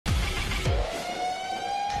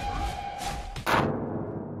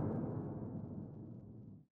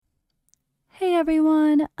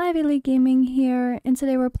everyone, Ivy League Gaming here, and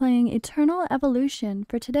today we're playing Eternal Evolution.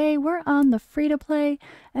 For today, we're on the free-to-play,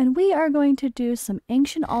 and we are going to do some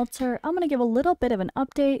Ancient Altar. I'm going to give a little bit of an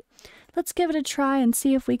update. Let's give it a try and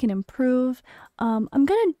see if we can improve. I'm going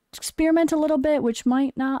to experiment a little bit, which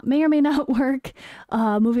may or may not work,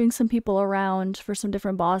 moving some people around for some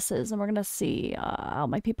different bosses, and we're going to see how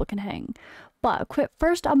my people can hang. But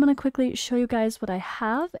first, I'm going to quickly show you guys what I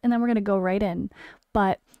have, and then we're going to go right in.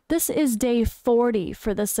 But this is day 40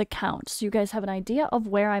 for this account, so you guys have an idea of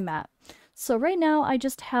where I'm at. So right now, I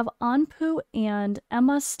just have Anpu and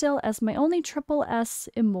Emma still as my only triple S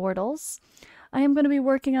immortals. I am going to be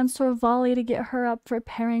working on Sorvali to get her up for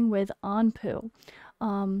pairing with Anpu.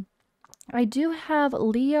 I do have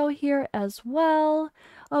Leo here as well,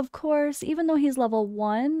 of course, even though he's level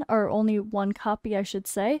 1, or only 1 copy I should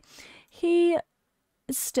say. He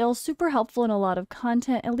is still super helpful in a lot of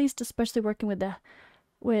content, at least especially working with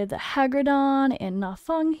Hagridon and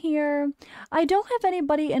Nafung here. I don't have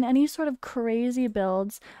anybody in any sort of crazy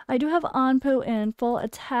builds. I do have Anpu in full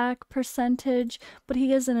attack percentage, but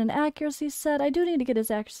he is in an accuracy set. I do need to get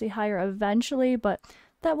his accuracy higher eventually, but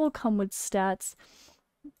that will come with stats.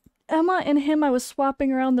 Emma and him, I was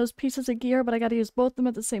swapping around those pieces of gear, but I got to use both of them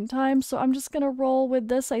at the same time, so I'm just going to roll with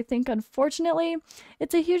this, I think. Unfortunately,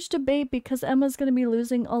 it's a huge debate because Emma's going to be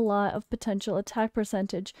losing a lot of potential attack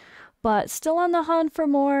percentage, but still on the hunt for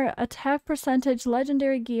more attack percentage,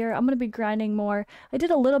 legendary gear. I'm going to be grinding more. I did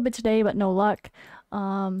a little bit today, but no luck.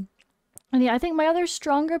 And yeah, I think my other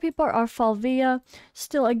stronger people are Falvia.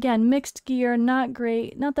 Still, again, mixed gear, not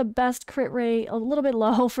great, not the best crit rate, a little bit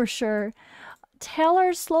low for sure.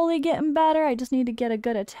 Taylor's slowly getting better. I just need to get a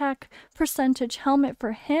good attack percentage helmet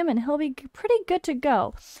for him, and he'll be pretty good to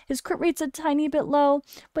go. His crit rate's a tiny bit low,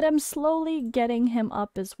 but I'm slowly getting him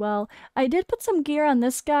up as well. I did put some gear on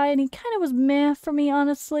this guy, and he kind of was meh for me,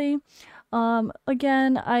 honestly.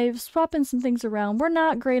 Again, I've swapping some things around. We're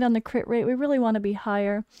not great on the crit rate. We really want to be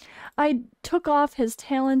higher. I took off his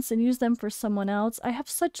talents and used them for someone else. I have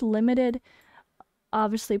such limited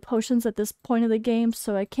obviously potions at this point of the game,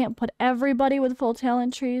 so I can't put everybody with full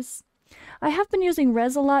talent trees. I have been using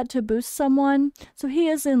Res a lot to boost someone, so he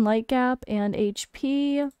is in light gap and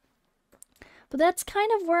HP. But that's kind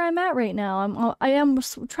of where I'm at right now. I am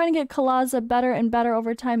trying to get Kalaza better and better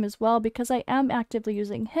over time as well, because I am actively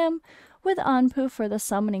using him with Anpu for the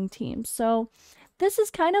summoning team. So this is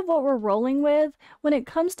kind of what we're rolling with. When it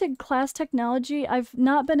comes to class technology, I've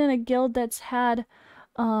not been in a guild that's had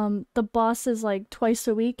the bosses like twice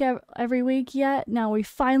a week every week yet. Now we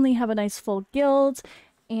finally have a nice full guild,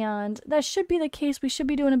 and that should be the case. We should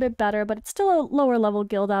be doing a bit better, but it's still a lower level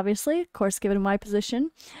guild, obviously, of course, given my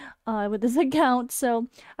position with this account. So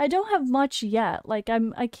I don't have much yet. Like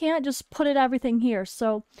I can't just put everything here.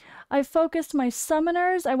 So I focused my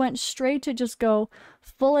summoners. I went straight to just go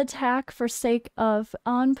full attack for sake of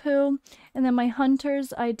Anpu. And then my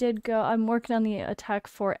hunters, I'm working on the attack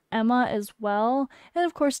for Emma as well. And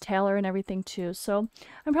of course Taylor and everything too. So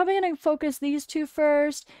I'm probably going to focus these two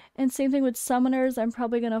first. And same thing with summoners. I'm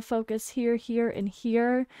probably going to focus here, here, and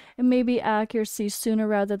here. And maybe accuracy sooner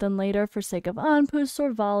rather than later for sake of Anpu,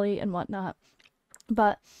 Sorvali, and whatnot.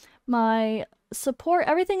 But my support,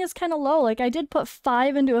 everything is kind of low. Like I did put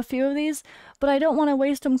 5 into a few of these, but I don't want to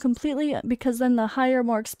waste them completely, because then the higher,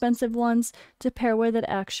 more expensive ones to pair with it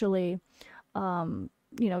actually, you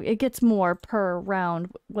know, it gets more per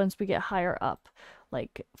round once we get higher up,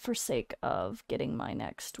 like for sake of getting my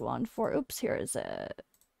next one for, oops, here is it.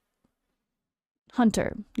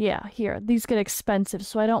 Hunter. Yeah, here. These get expensive,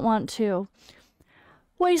 so I don't want to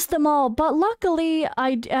waste them all. But luckily,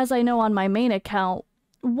 as I know on my main account,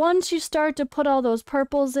 once you start to put all those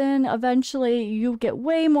purples in, eventually you get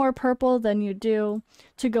way more purple than you do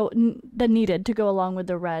than needed to go along with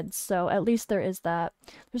the reds. So at least there is that.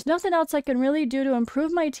 There's nothing else I can really do to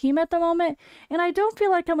improve my team at the moment, and I don't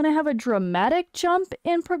feel like I'm going to have a dramatic jump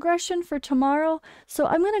in progression for tomorrow. So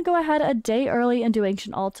I'm going to go ahead a day early and do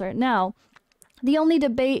Ancient Altar. Now, the only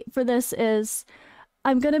debate for this is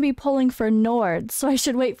I'm going to be pulling for Nord, so I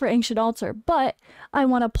should wait for Ancient Altar, but I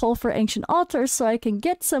want to pull for Ancient Altar so I can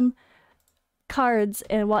get some cards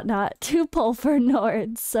and whatnot to pull for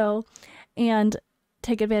Nord, so, and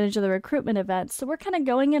take advantage of the recruitment event. So we're kind of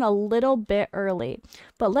going in a little bit early,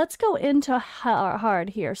 but let's go into hard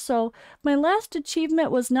here. So my last achievement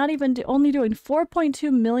was not even only doing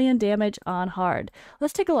 4.2 million damage on hard.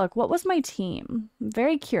 Let's take a look. What was my team? I'm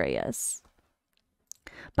very curious.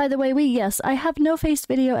 By the way, yes, I have no face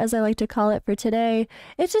video, as I like to call it, for today.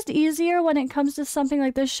 It's just easier when it comes to something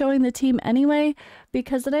like this, showing the team anyway,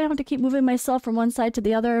 because then I don't have to keep moving myself from one side to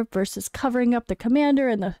the other versus covering up the commander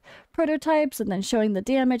and the prototypes and then showing the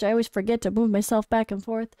damage. I always forget to move myself back and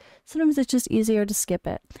forth. Sometimes it's just easier to skip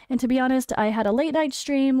it. And to be honest, I had a late night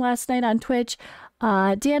stream last night on Twitch.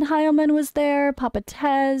 Dan Heilman was there, Papa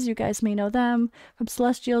Tez, you guys may know them from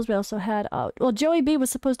Celestials. We also had, well, Joey B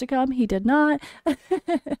was supposed to come. He did not.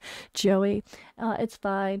 Joey, it's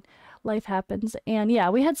fine. Life happens. And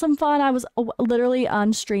yeah, we had some fun. I was literally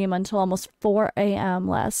on stream until almost 4 a.m.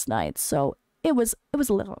 last night. So it was a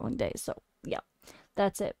little long day. So yeah,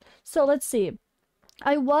 that's it. So let's see.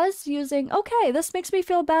 I was using, okay, this makes me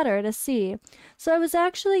feel better to see. So I was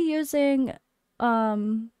actually using,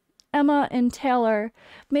 Emma and Taylor.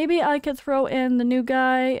 Maybe I could throw in the new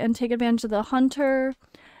guy and take advantage of the hunter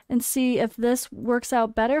and see if this works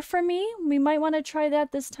out better for me. We might want to try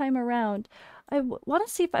that this time around. I want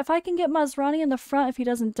to see if I can get Masrani in the front if he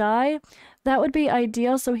doesn't die. That would be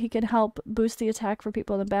ideal so he can help boost the attack for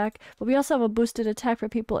people in the back. But we also have a boosted attack for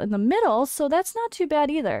people in the middle, so that's not too bad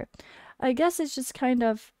either. I guess it's just kind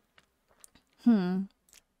of...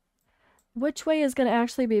 Which way is going to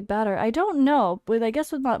actually be better? I don't know. But I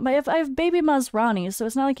guess with I have baby Masrani, so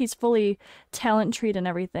it's not like he's fully talent treed and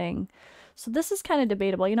everything. So this is kind of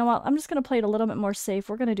debatable. You know what? I'm just going to play it a little bit more safe.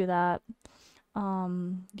 We're going to do that.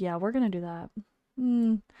 Yeah, we're going to do that.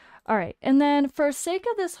 All right. And then for sake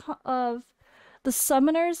of this, of the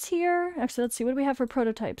summoners here, actually, let's see. What do we have for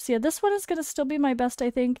prototypes? Yeah, this one is going to still be my best,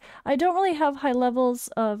 I think. I don't really have high levels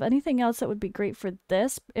of anything else that would be great for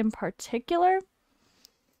this in particular.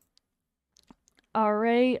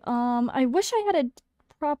 Alright, I wish I had a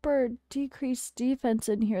proper decreased defense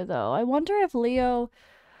in here, though. I wonder if Leo...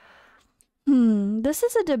 this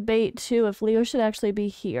is a debate, too, if Leo should actually be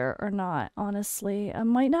here or not, honestly. It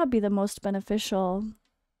might not be the most beneficial.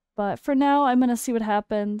 But for now, I'm gonna see what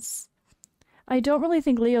happens. I don't really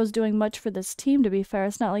think Leo's doing much for this team, to be fair.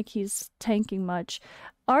 It's not like he's tanking much.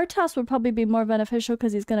 Artas would probably be more beneficial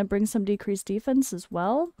because he's gonna bring some decreased defense as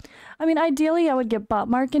well. I mean, ideally, I would get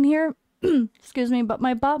Botmark in here. Excuse me, but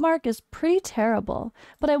my bot mark is pretty terrible.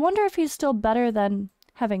 But I wonder if he's still better than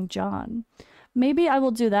having John. Maybe I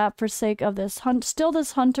will do that for sake of this still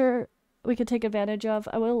this hunter we could take advantage of.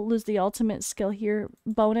 I will lose the ultimate skill here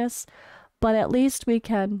bonus, but at least we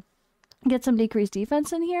can get some decreased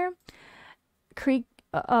defense in here.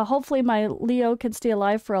 Hopefully my Leo can stay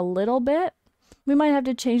alive for a little bit. We might have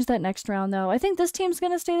to change that next round though. I think this team's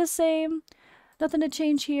gonna stay the same. Nothing to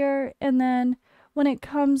change here. And then when it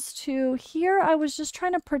comes to here, I was just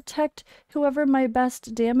trying to protect whoever my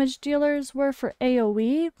best damage dealers were for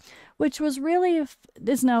AoE, which was really,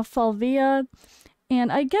 is now Falvia,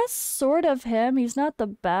 and I guess sort of him. He's not the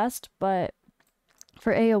best, but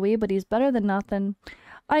for AoE, but he's better than nothing.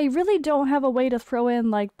 I really don't have a way to throw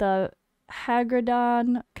in like the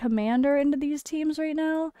Hagridon commander into these teams right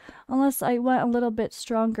now, unless I went a little bit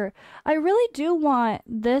stronger. I really do want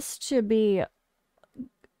this to be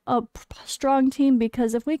a strong team,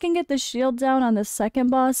 because if we can get the shield down on the second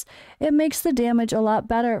boss, it makes the damage a lot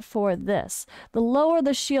better for this. The lower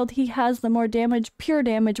the shield he has, the more damage, pure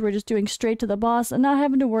damage, we're just doing straight to the boss and not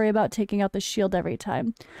having to worry about taking out the shield every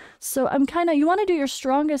time. So I'm kind of, you want to do your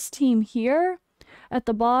strongest team here at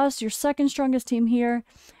the boss, your second strongest team here,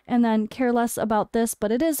 and then care less about this,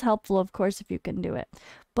 but it is helpful, of course, if you can do it.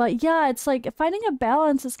 But yeah, it's like finding a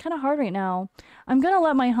balance is kind of hard right now. I'm gonna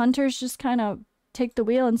let my hunters just kind of take the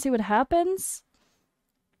wheel and see what happens.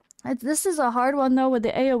 This is a hard one though with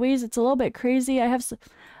the AoEs. It's a little bit crazy.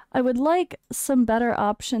 I would like some better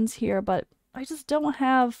options here, but I just don't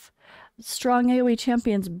have strong AoE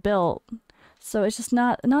champions built. So it's just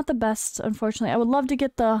not the best, unfortunately. I would love to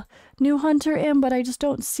get the new hunter in, but I just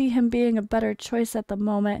don't see him being a better choice at the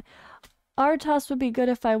moment. Artas would be good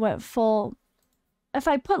if I went full. If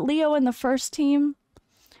I put Leo in the first team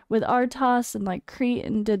with Artas and like Crete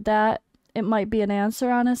and did that, it might be an answer,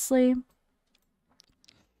 honestly,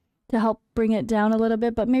 to help bring it down a little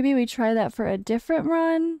bit, but maybe we try that for a different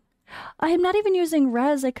run. I am not even using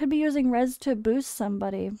res. I could be using res to boost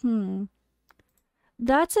somebody.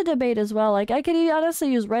 That's a debate as well. Like, I could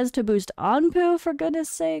honestly use res to boost Anpu, for goodness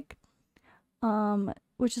sake.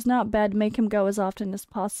 Which is not bad. Make him go as often as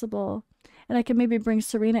possible. And I could maybe bring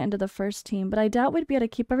Serena into the first team, but I doubt we'd be able to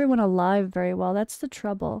keep everyone alive very well. That's the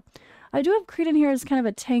trouble. I do have Creed in here as kind of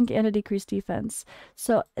a tank and a decreased defense.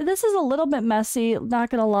 So this is a little bit messy, not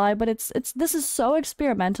gonna lie, but this is so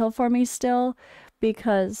experimental for me still,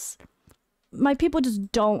 because my people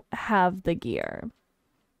just don't have the gear.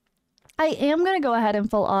 I am gonna go ahead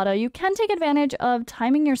and full auto. You can take advantage of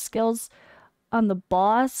timing your skills on the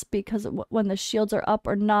boss because when the shields are up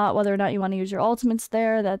or not, whether or not you want to use your ultimates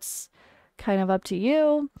there, that's kind of up to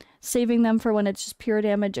you. Saving them for when it's just pure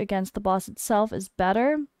damage against the boss itself is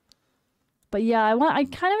better. But yeah, I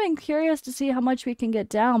kind of am curious to see how much we can get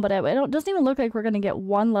down, but it doesn't even look like we're going to get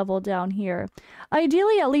one level down here.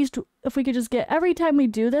 Ideally, at least if we could just get, every time we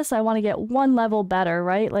do this, I want to get one level better,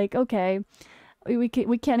 right? Like, okay, we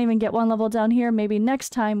can't even get one level down here. Maybe next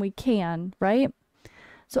time we can, right?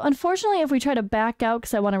 So unfortunately, if we try to back out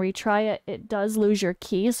because I want to retry it, it does lose your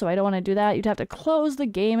key, so I don't want to do that. You'd have to close the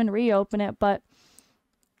game and reopen it, but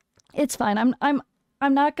it's fine. I'm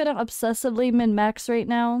not going to obsessively min-max right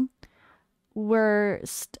now.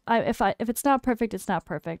 If it's not perfect, it's not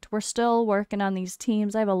perfect. We're still working on these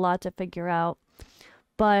teams. I have a lot to figure out.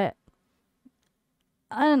 But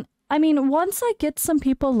I mean, once I get some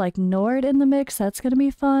people like Nord in the mix, that's gonna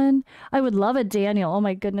be fun. I would love a Daniel. Oh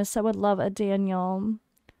my goodness, I would love a Daniel.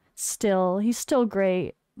 Still, he's still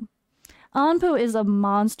great. Anpu is a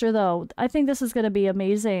monster though. I think this is gonna be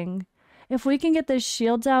amazing. If we can get this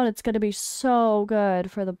shield down, it's gonna be so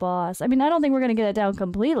good for the boss. I mean, I don't think we're gonna get it down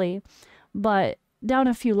completely, but down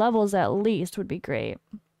a few levels at least would be great.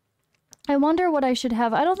 I wonder what I should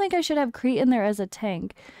have. I don't think I should have Crete in there as a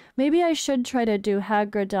tank. Maybe I should try to do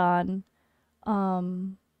Hagridon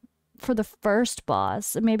for the first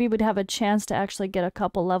boss. Maybe we'd have a chance to actually get a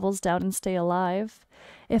couple levels down and stay alive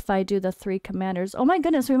if I do the 3 commanders. Oh my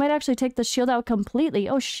goodness, we might actually take the shield out completely.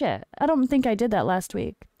 Oh shit, I don't think I did that last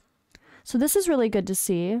week. So this is really good to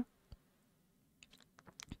see.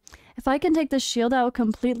 If I can take the shield out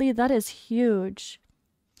completely, that is huge.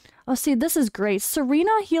 Oh, see, this is great.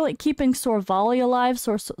 Serena keeping Sorvali alive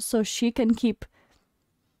so she can keep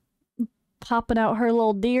popping out her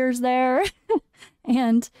little deers there.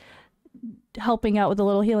 And helping out with a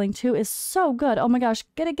little healing too is so good. Oh my gosh.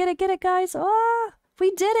 Get it, guys. Ah,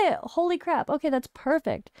 we did it. Holy crap. Okay, that's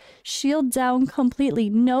perfect. Shield down completely.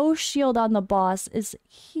 No shield on the boss is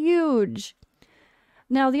huge.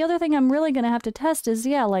 Now, the other thing I'm really going to have to test is,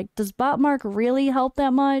 yeah, like, does Botmark really help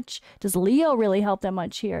that much? Does Leo really help that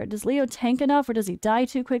much here? Does Leo tank enough, or does he die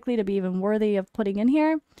too quickly to be even worthy of putting in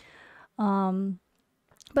here?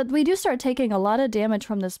 But we do start taking a lot of damage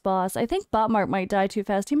from this boss. I think Botmark might die too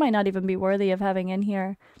fast. He might not even be worthy of having in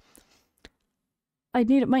here. Might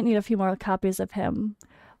need a few more copies of him.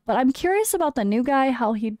 But I'm curious about the new guy,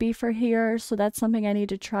 how he'd be for here, so that's something I need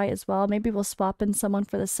to try as well. Maybe we'll swap in someone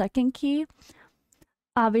for the second key.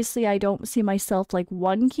 Obviously, I don't see myself like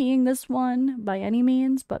one keying this one by any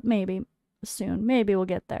means, but maybe soon. Maybe we'll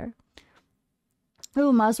get there.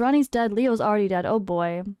 Ooh, Masrani's dead. Leo's already dead. Oh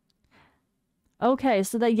boy. Okay,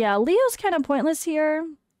 so yeah, Leo's kind of pointless here.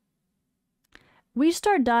 We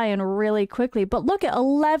start dying really quickly, but look at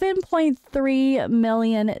 11.3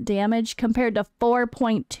 million damage compared to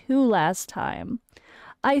 4.2 last time.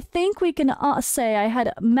 I think we can say I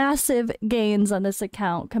had massive gains on this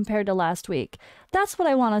account compared to last week. That's what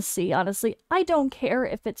I want to see, honestly. I don't care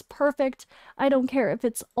if it's perfect. I don't care if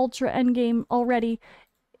it's ultra endgame already.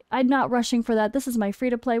 I'm not rushing for that. This is my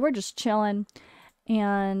free-to-play. We're just chilling.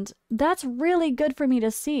 And that's really good for me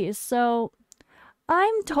to see. So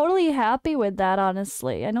I'm totally happy with that,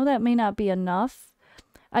 honestly. I know that may not be enough.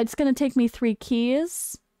 It's going to take me 3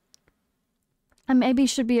 keys. I maybe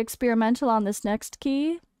should be experimental on this next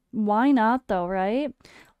key. Why not, though, right?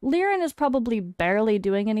 Liren is probably barely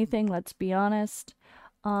doing anything, let's be honest.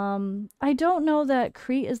 I don't know that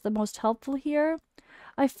Crete is the most helpful here.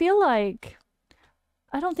 I feel like...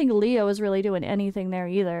 I don't think Leo is really doing anything there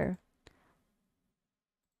either.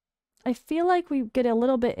 I feel like we get a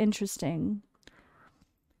little bit interesting.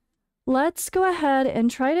 Let's go ahead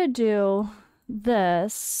and try to do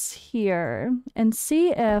this here and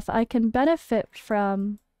see if I can benefit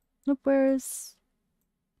from... Look, where's...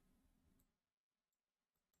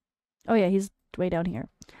 Oh yeah, he's way down here.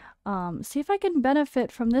 See if I can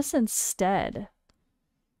benefit from this instead.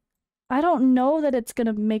 I don't know that it's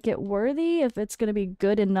gonna make it worthy, if it's gonna be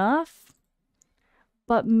good enough,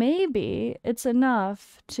 but maybe it's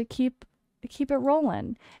enough to keep it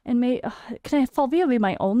rolling. And can Falvia be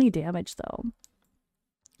my only damage though?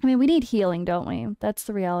 I mean, we need healing, don't we? That's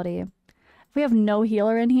the reality. If we have no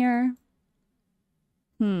healer in here,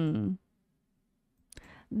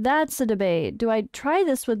 that's a debate. Do I try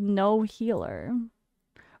this with no healer?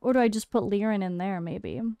 Or do I just put Liren in there,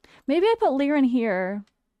 maybe? Maybe I put Liren here.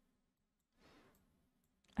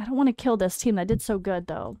 I don't want to kill this team that did so good,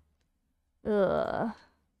 though. Ugh.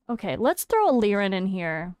 Okay, let's throw a Liren in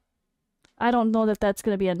here. I don't know that that's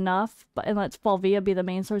going to be enough, and let's Falvia be the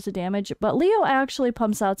main source of damage. But Leo actually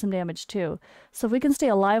pumps out some damage, too. So if we can stay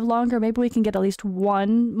alive longer, maybe we can get at least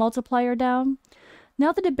 1 multiplier down.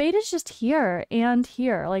 Now the debate is just here and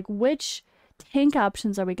here. Like, which tank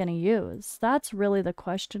options are we going to use? That's really the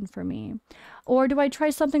question for me. Or do I try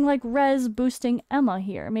something like Res boosting Emma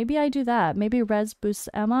here? Maybe I do that. Maybe Res boosts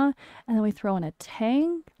Emma and then we throw in a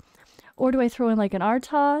tank. Or do I throw in like an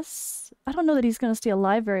Artos? I don't know that he's going to stay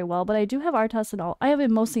alive very well, but I do have Artos and all. I have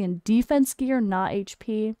him mostly in defense gear, not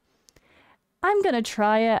HP. I'm going to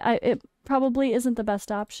try it. It probably isn't the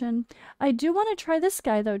best option. I do want to try this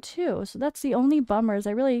guy though too. So that's the only bummer is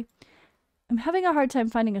I'm having a hard time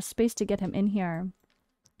finding a space to get him in here.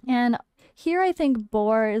 And here I think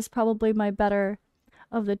Boar is probably my better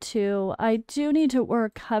of the two. I do need to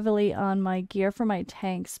work heavily on my gear for my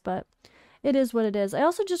tanks, but it is what it is. I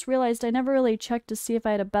also just realized I never really checked to see if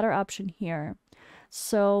I had a better option here.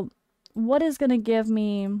 So what is going to give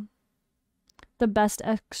me the best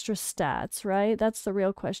extra stats, right? That's the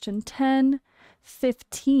real question. 10,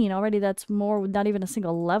 15. Already that's more with not even a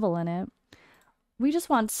single level in it. We just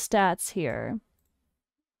want stats here.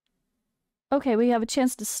 Okay, we have a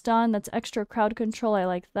chance to stun. That's extra crowd control. I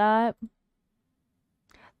like that.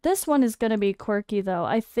 This one is going to be quirky, though.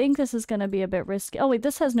 I think this is going to be a bit risky. Oh, wait,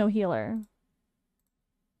 this has no healer.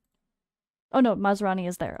 Oh, no, Maserati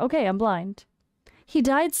is there. Okay, I'm blind. He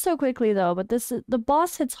died so quickly, though, but the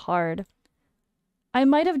boss hits hard. I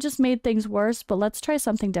might have just made things worse, but let's try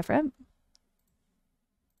something different.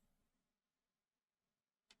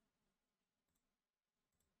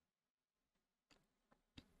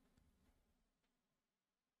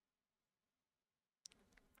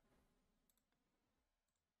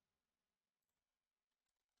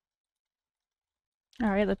 All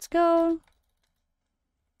right, let's go.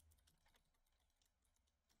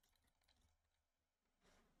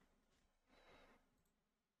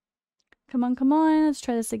 Come on, come on. Let's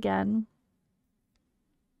try this again.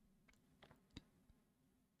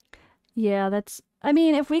 Yeah, that's... I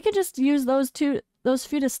mean, if we could just use those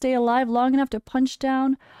few to stay alive long enough to punch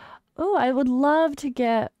down... Oh, I would love to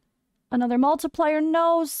get another multiplier.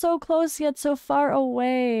 No, so close yet so far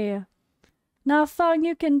away. Now, Fung,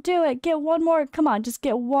 you can do it. Get one more. Come on, just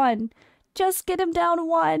get one. Just get him down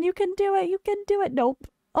one. You can do it. You can do it. Nope.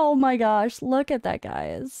 Oh my gosh. Look at that,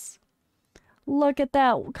 guys. Look at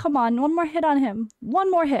that. Come on. One more hit on him.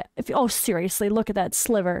 One more hit. Oh, seriously. Look at that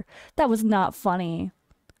sliver. That was not funny.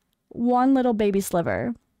 One little baby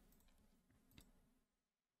sliver.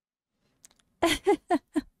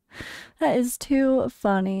 That is too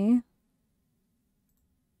funny.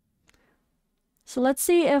 So let's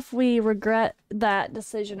see if we regret that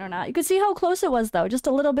decision or not. You can see how close it was, though. Just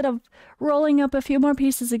a little bit of rolling up a few more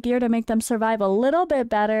pieces of gear to make them survive a little bit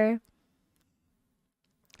better.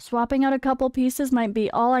 Swapping out a couple pieces might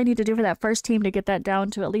be all I need to do for that first team to get that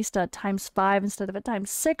down to at least a ×5 instead of a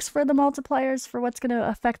 ×6 for the multipliers for what's going to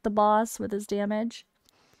affect the boss with his damage.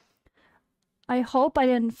 I hope I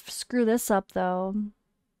didn't screw this up, though.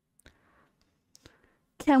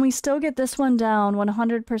 Can we still get this one down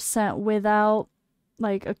 100% without,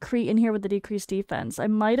 like, a Crete in here with the decreased defense? I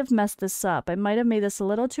might have messed this up. I might have made this a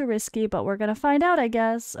little too risky, but we're going to find out, I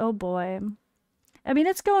guess. Oh, boy. I mean,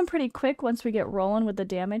 it's going pretty quick once we get rolling with the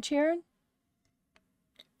damage here.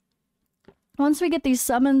 Once we get these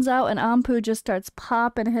summons out and Ampu just starts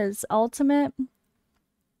popping his ultimate,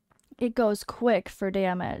 it goes quick for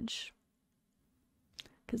damage.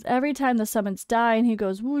 Because every time the summons die and he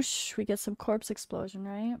goes whoosh, we get some corpse explosion,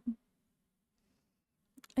 right?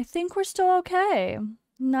 I think we're still okay.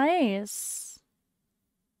 Nice.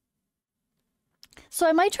 So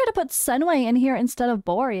I might try to put Senway in here instead of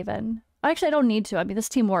Boar even. Actually, I don't need to. I mean, this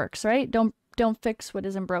team works, right? Don't fix what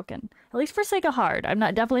isn't broken. At least for sake of hard. I'm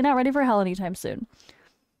definitely not ready for hell anytime soon.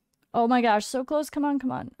 Oh my gosh, so close. Come on,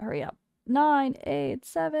 come on. Hurry up. 9, 8,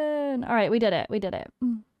 7. All right, we did it. We did it.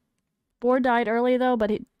 Boar died early though,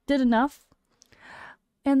 but he did enough.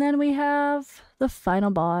 And then we have the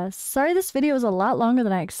final boss. Sorry this video is a lot longer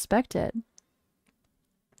than I expected.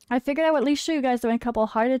 I figured I would at least show you guys doing a couple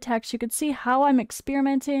heart attacks. You could see how I'm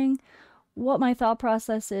experimenting, what my thought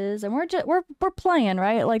process is, and we're playing,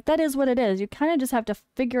 right? Like, that is what it is. You kind of just have to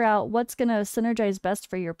figure out what's going to synergize best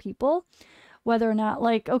for your people, whether or not,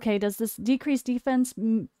 like, okay, does this decrease defense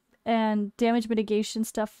and damage mitigation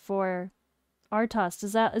stuff for Artos,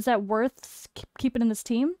 is that worth keeping in this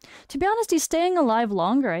team? To be honest, he's staying alive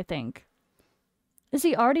longer, I think. Is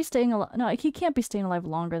he already staying alive? No, he can't be staying alive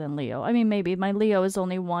longer than Leo. I mean, maybe. My Leo is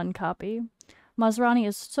only 1 copy. Maserati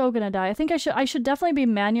is so gonna die. I think I should definitely be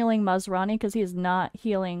manualing Maserati because he is not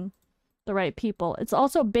healing the right people. It's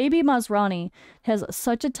also baby Maserati has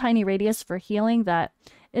such a tiny radius for healing that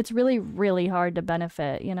it's really, really hard to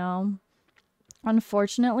benefit, you know?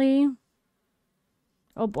 Unfortunately.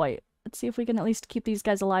 Oh boy. Let's see if we can at least keep these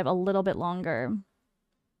guys alive a little bit longer.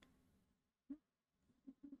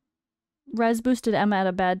 Res boosted Emma at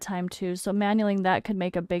a bad time too, so manualing that could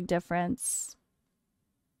make a big difference.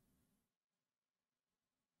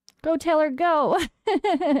 Go, Taylor, go!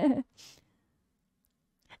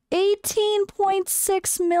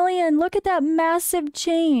 18.6 million! Look at that massive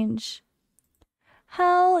change!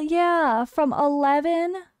 Hell yeah! From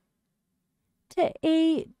 11 to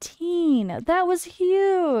 18. That was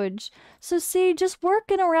huge. So see, just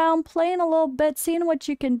working around, playing a little bit, seeing what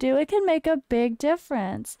you can do, it can make a big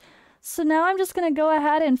difference. So now I'm just going to go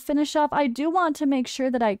ahead and finish off. I do want to make sure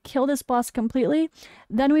that I kill this boss completely.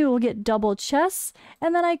 Then we will get double chests,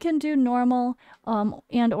 and then I can do normal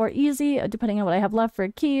and or easy, depending on what I have left for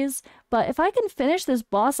keys. But if I can finish this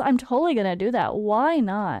boss, I'm totally going to do that. Why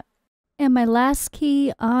not? And my last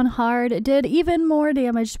key on hard did even more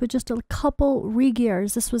damage with just a couple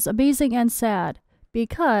re-gears. This was amazing and sad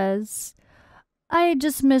because I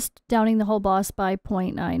just missed downing the whole boss by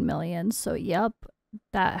 0.9 million. So yep,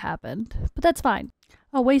 that happened. But that's fine.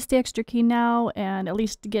 I'll waste the extra key now and at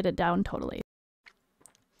least get it down totally.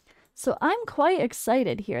 So I'm quite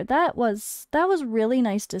excited here. That was really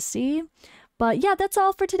nice to see. But yeah, that's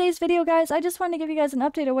all for today's video, guys. I just wanted to give you guys an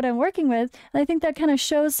update of what I'm working with. And I think that kind of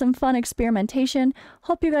shows some fun experimentation.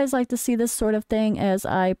 Hope you guys like to see this sort of thing as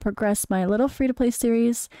I progress my little free-to-play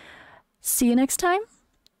series. See you next time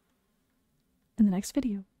in the next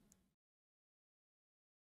video.